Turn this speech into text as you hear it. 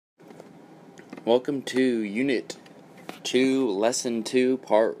Welcome to Unit 2, Lesson 2,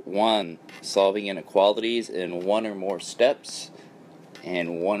 Part 1, Solving Inequalities in one or more steps,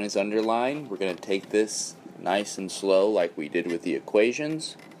 and one is underlined. We're going to take this nice and slow like we did with the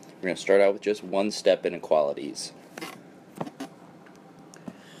equations. We're going to start out with just one-step inequalities.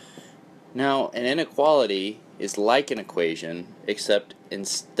 Now, an inequality is like an equation, except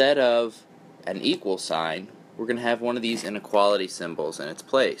instead of an equal sign, we're going to have one of these inequality symbols in its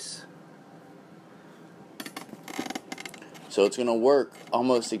place. So it's going to work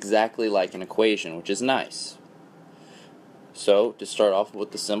almost exactly like an equation, which is nice. So to start off with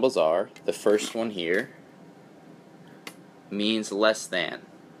what the symbols are, the first one here means less than.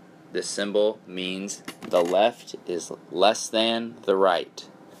 This symbol means the left is less than the right.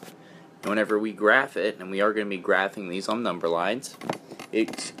 And whenever we graph it, and we are going to be graphing these on number lines,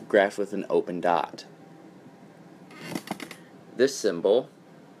 it's graphed with an open dot. This symbol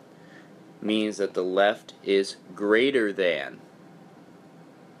means that the left is greater than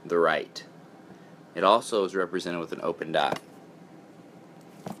the right. It also is represented with an open dot.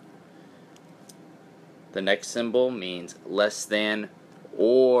 The next symbol means less than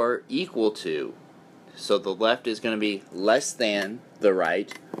or equal to. So the left is going to be less than the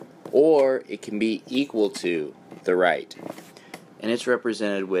right, or it can be equal to the right. And it's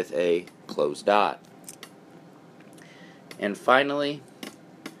represented with a closed dot. And finally,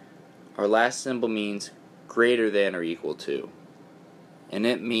 our last symbol means greater than or equal to. And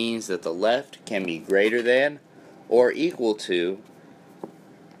it means that the left can be greater than or equal to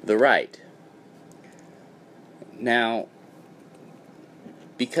the right. Now,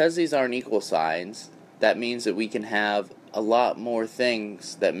 because these aren't equal signs, that means that we can have a lot more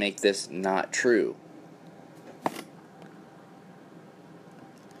things that make this not true.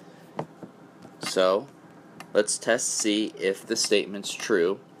 So, let's test to see if the statement's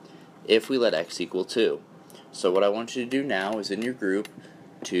true if we let x equal 2. So what I want you to do now is in your group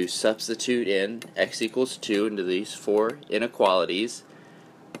to substitute in x equals 2 into these four inequalities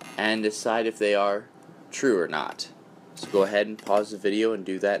and decide if they are true or not. So go ahead and pause the video and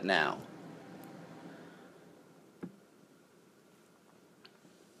do that now.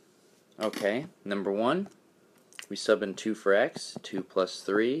 Okay, number 1, we sub in 2 for x. 2 plus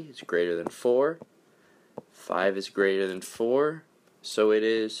 3 is greater than 4. 5 is greater than 4. So it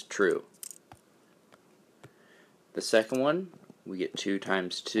is true. The second one, we get 2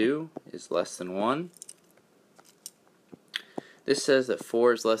 times 2 is less than 1. This says that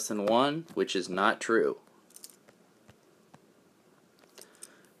 4 is less than 1, which is not true.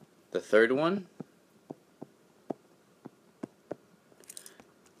 The third one,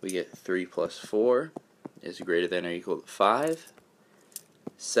 we get 3 plus 4 is greater than or equal to 5.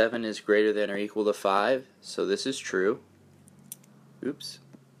 7 is greater than or equal to 5, so this is true. Oops.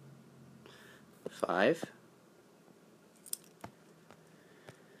 5.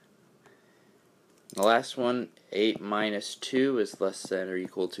 The last one, 8 minus 2 is less than or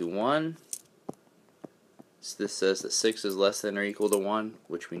equal to 1. So this says that 6 is less than or equal to 1,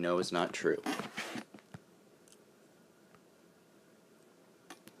 which we know is not true.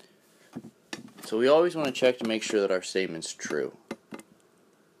 So we always want to check to make sure that our statement's true.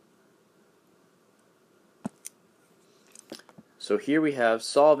 So here we have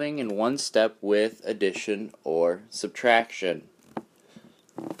solving in one step with addition or subtraction.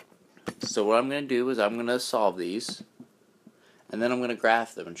 So what I'm going to do is I'm going to solve these, and then I'm going to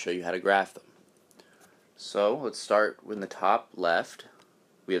graph them and show you how to graph them. So let's start with the top left.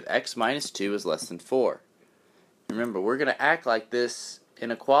 We have x minus 2 is less than 4. Remember, we're going to act like this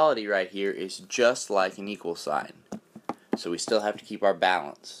inequality right here is just like an equal sign. So we still have to keep our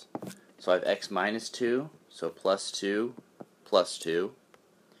balance. So I have x minus 2, so plus 2, plus 2,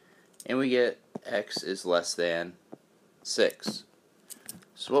 and we get x is less than 6.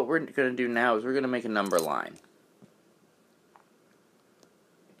 So what we're going to do now is we're going to make a number line.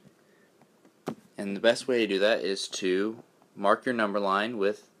 And the best way to do that is to mark your number line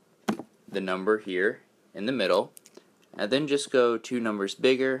with the number here in the middle, and then just go 2 numbers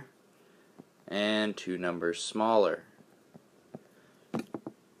bigger and 2 numbers smaller.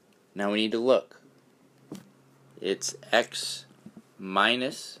 Now we need to look. It's x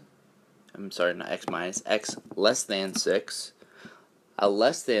minus, x less than 6. A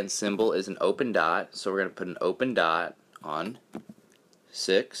less than symbol is an open dot, so we're going to put an open dot on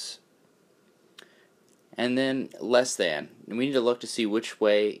 6. And then less than. And we need to look to see which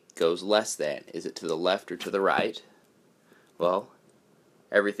way goes less than. Is it to the left or to the right? Well,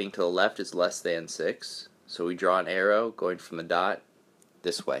 everything to the left is less than 6, so we draw an arrow going from the dot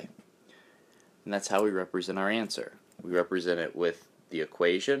this way. And that's how we represent our answer. We represent it with the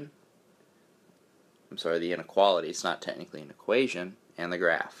equation, the inequality. It's not technically an equation, and the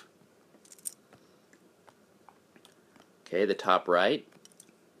graph. Okay, the top right,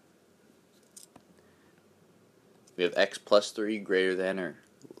 we have x plus 3 greater than or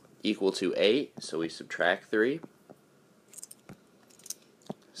equal to 8, so we subtract 3.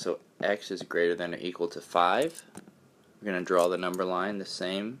 So x is greater than or equal to 5. We're going to draw the number line, the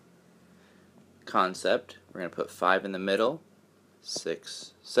same concept. We're going to put 5 in the middle,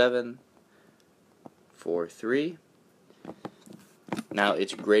 6, 7, 4, 3. Now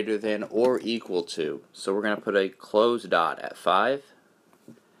it's greater than or equal to, so we're going to put a closed dot at 5,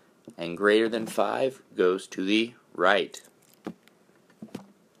 and greater than 5 goes to the right.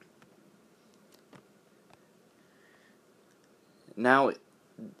 Now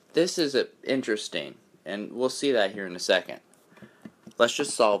this is interesting, and we'll see that here in a second. Let's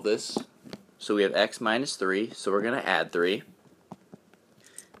just solve this. So we have x minus 3, so we're going to add 3.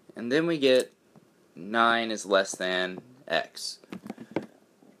 And then we get 9 is less than x.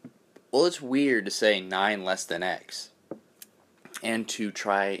 Well, it's weird to say 9 less than x and to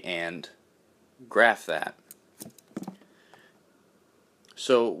try and graph that.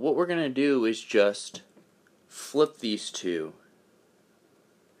 So what we're going to do is just flip these two.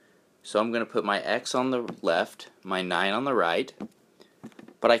 So I'm going to put my x on the left, my 9 on the right,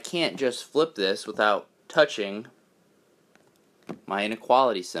 but I can't just flip this without touching my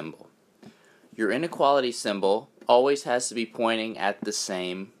inequality symbol. Your inequality symbol always has to be pointing at the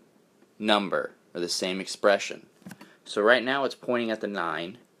same number, or the same expression. So right now it's pointing at the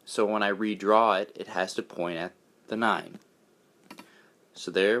 9, so when I redraw it, it has to point at the 9.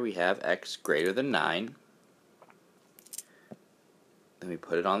 So there we have x greater than 9. Then we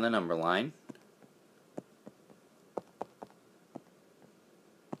put it on the number line.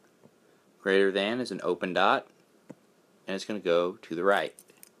 Greater than is an open dot, and it's going to go to the right.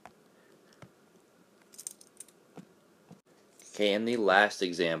 Okay, and the last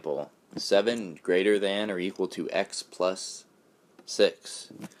example, 7 greater than or equal to x plus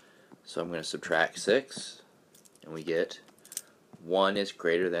 6. So I'm going to subtract 6, and we get 1 is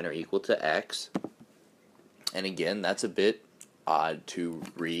greater than or equal to x. And again, that's a bit odd to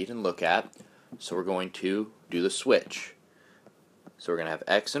read and look at, so we're going to do the switch. So we're going to have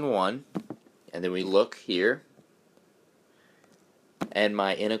x and 1, and then we look here, and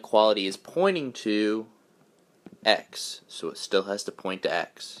my inequality is pointing to x, so it still has to point to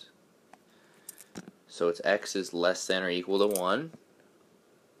x. So it's x is less than or equal to 1.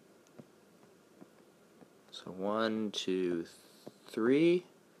 So 1, 2, 3,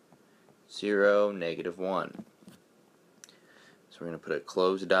 0, negative 1. So we're going to put a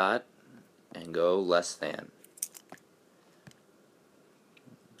closed dot and go less than.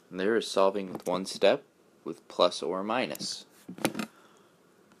 And there is solving with one step with plus or minus.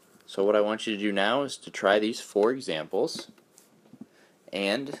 So what I want you to do now is to try these 4 examples,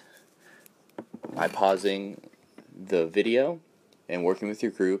 and by pausing the video and working with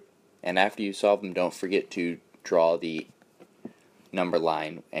your group, and after you solve them, don't forget to draw the number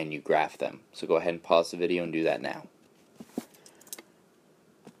line and you graph them. So go ahead and pause the video and do that now.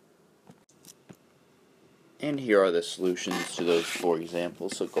 And here are the solutions to those 4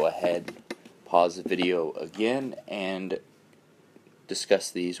 examples, so go ahead, pause the video again, and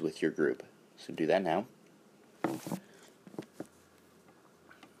discuss these with your group. So do that now.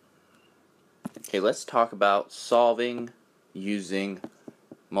 Okay, let's talk about solving using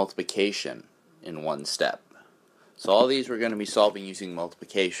multiplication in one step. So all these we're going to be solving using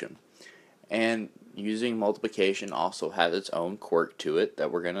multiplication. And using multiplication also has its own quirk to it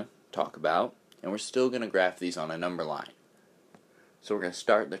that we're going to talk about. And we're still going to graph these on a number line. So we're going to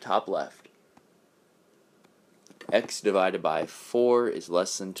start in the top left. X divided by 4 is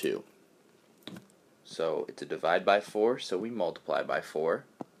less than 2. So it's a divide by 4, so we multiply by 4.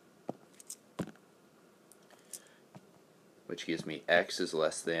 Which gives me x is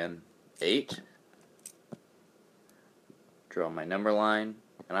less than 8. Draw my number line.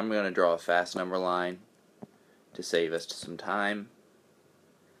 And I'm going to draw a fast number line to save us some time.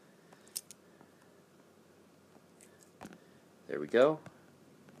 There we go.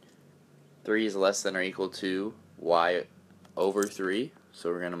 3 is less than or equal to y over 3. So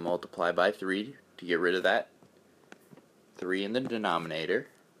we're going to multiply by 3 to get rid of that 3 in the denominator.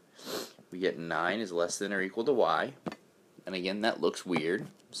 We get 9 is less than or equal to y. And again, that looks weird.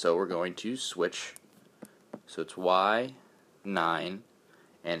 So we're going to switch. So it's y, 9,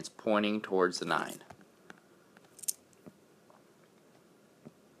 and it's pointing towards the 9.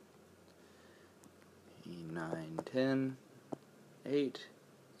 Nine, 10, 8.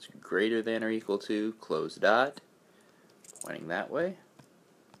 It's greater than or equal to, close dot, pointing that way.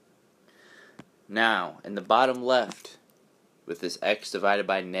 Now, in the bottom left, with this x divided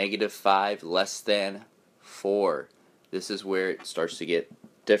by -5 less than 4, this is where it starts to get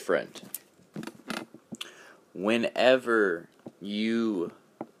different. Whenever you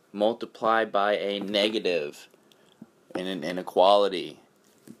multiply by a negative in an inequality,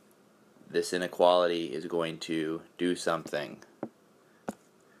 this inequality is going to do something.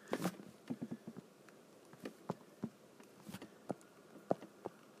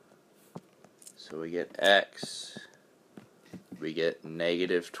 So we get x, we get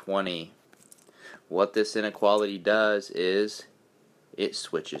 -20. What this inequality does is it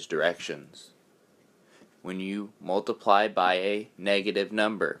switches directions. When you multiply by a negative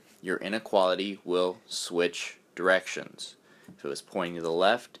number, your inequality will switch directions. If it was pointing to the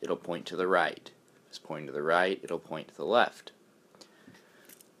left, it'll point to the right. If it's pointing to the right, it'll point to the left.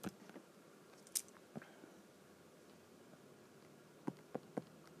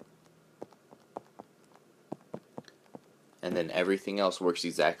 And then everything else works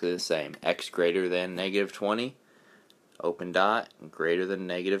exactly the same. X greater than -20, open dot, greater than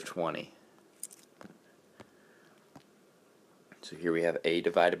 -20. So here we have a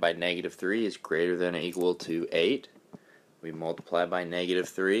divided by -3 is greater than or equal to 8. We multiply by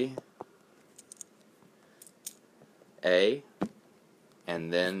 -3, a,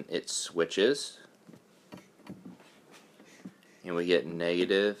 and then it switches, and we get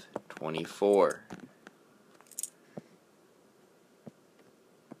 -24.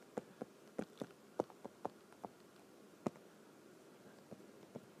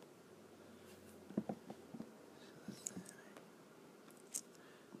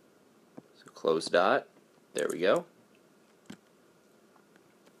 So close dot, there we go.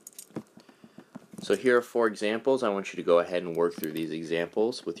 So here are 4 examples. I want you to go ahead and work through these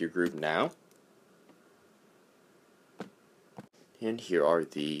examples with your group now. And here are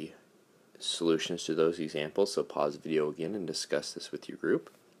the solutions to those examples. So pause the video again and discuss this with your group.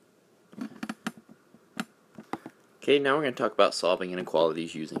 Okay, now we're going to talk about solving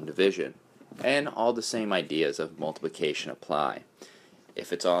inequalities using division. And all the same ideas of multiplication apply.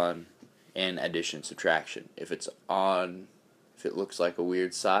 If it's on and addition, subtraction. If it looks like a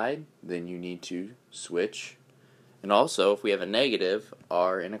weird side, then you need to switch. And also, if we have a negative,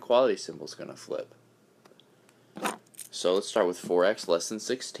 our inequality symbol is going to flip. So let's start with 4x less than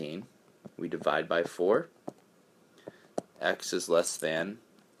 16. We divide by 4. X is less than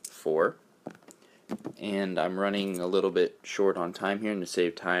 4. And I'm running a little bit short on time here, and to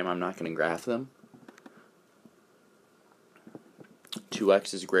save time, I'm not going to graph them.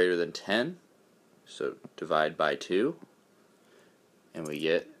 2x is greater than 10, so divide by 2. And we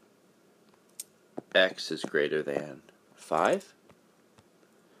get x is greater than 5.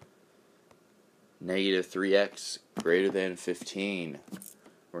 -3x greater than 15.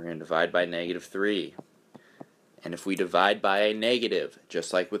 We're going to divide by -3. And if we divide by a negative,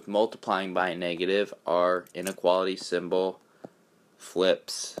 just like with multiplying by a negative, our inequality symbol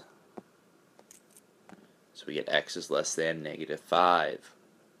flips. So we get x is less than -5.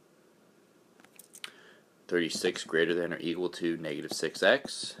 36 greater than or equal to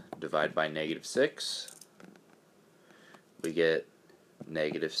 -6x. Divide by -6. We get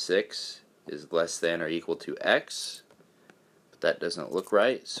 -6 is less than or equal to x. But that doesn't look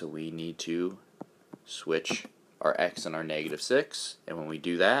right, so we need to switch our x and our -6. And when we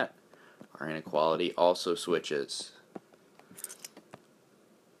do that, our inequality also switches.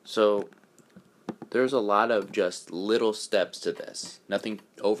 So there's a lot of just little steps to this. Nothing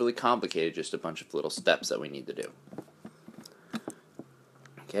overly complicated, just a bunch of little steps that we need to do.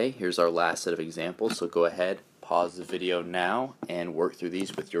 Okay, here's our last set of examples, so go ahead, pause the video now, and work through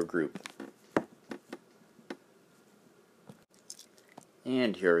these with your group.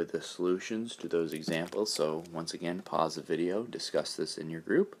 And here are the solutions to those examples, so once again, pause the video, discuss this in your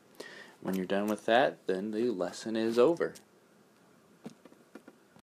group. When you're done with that, then the lesson is over.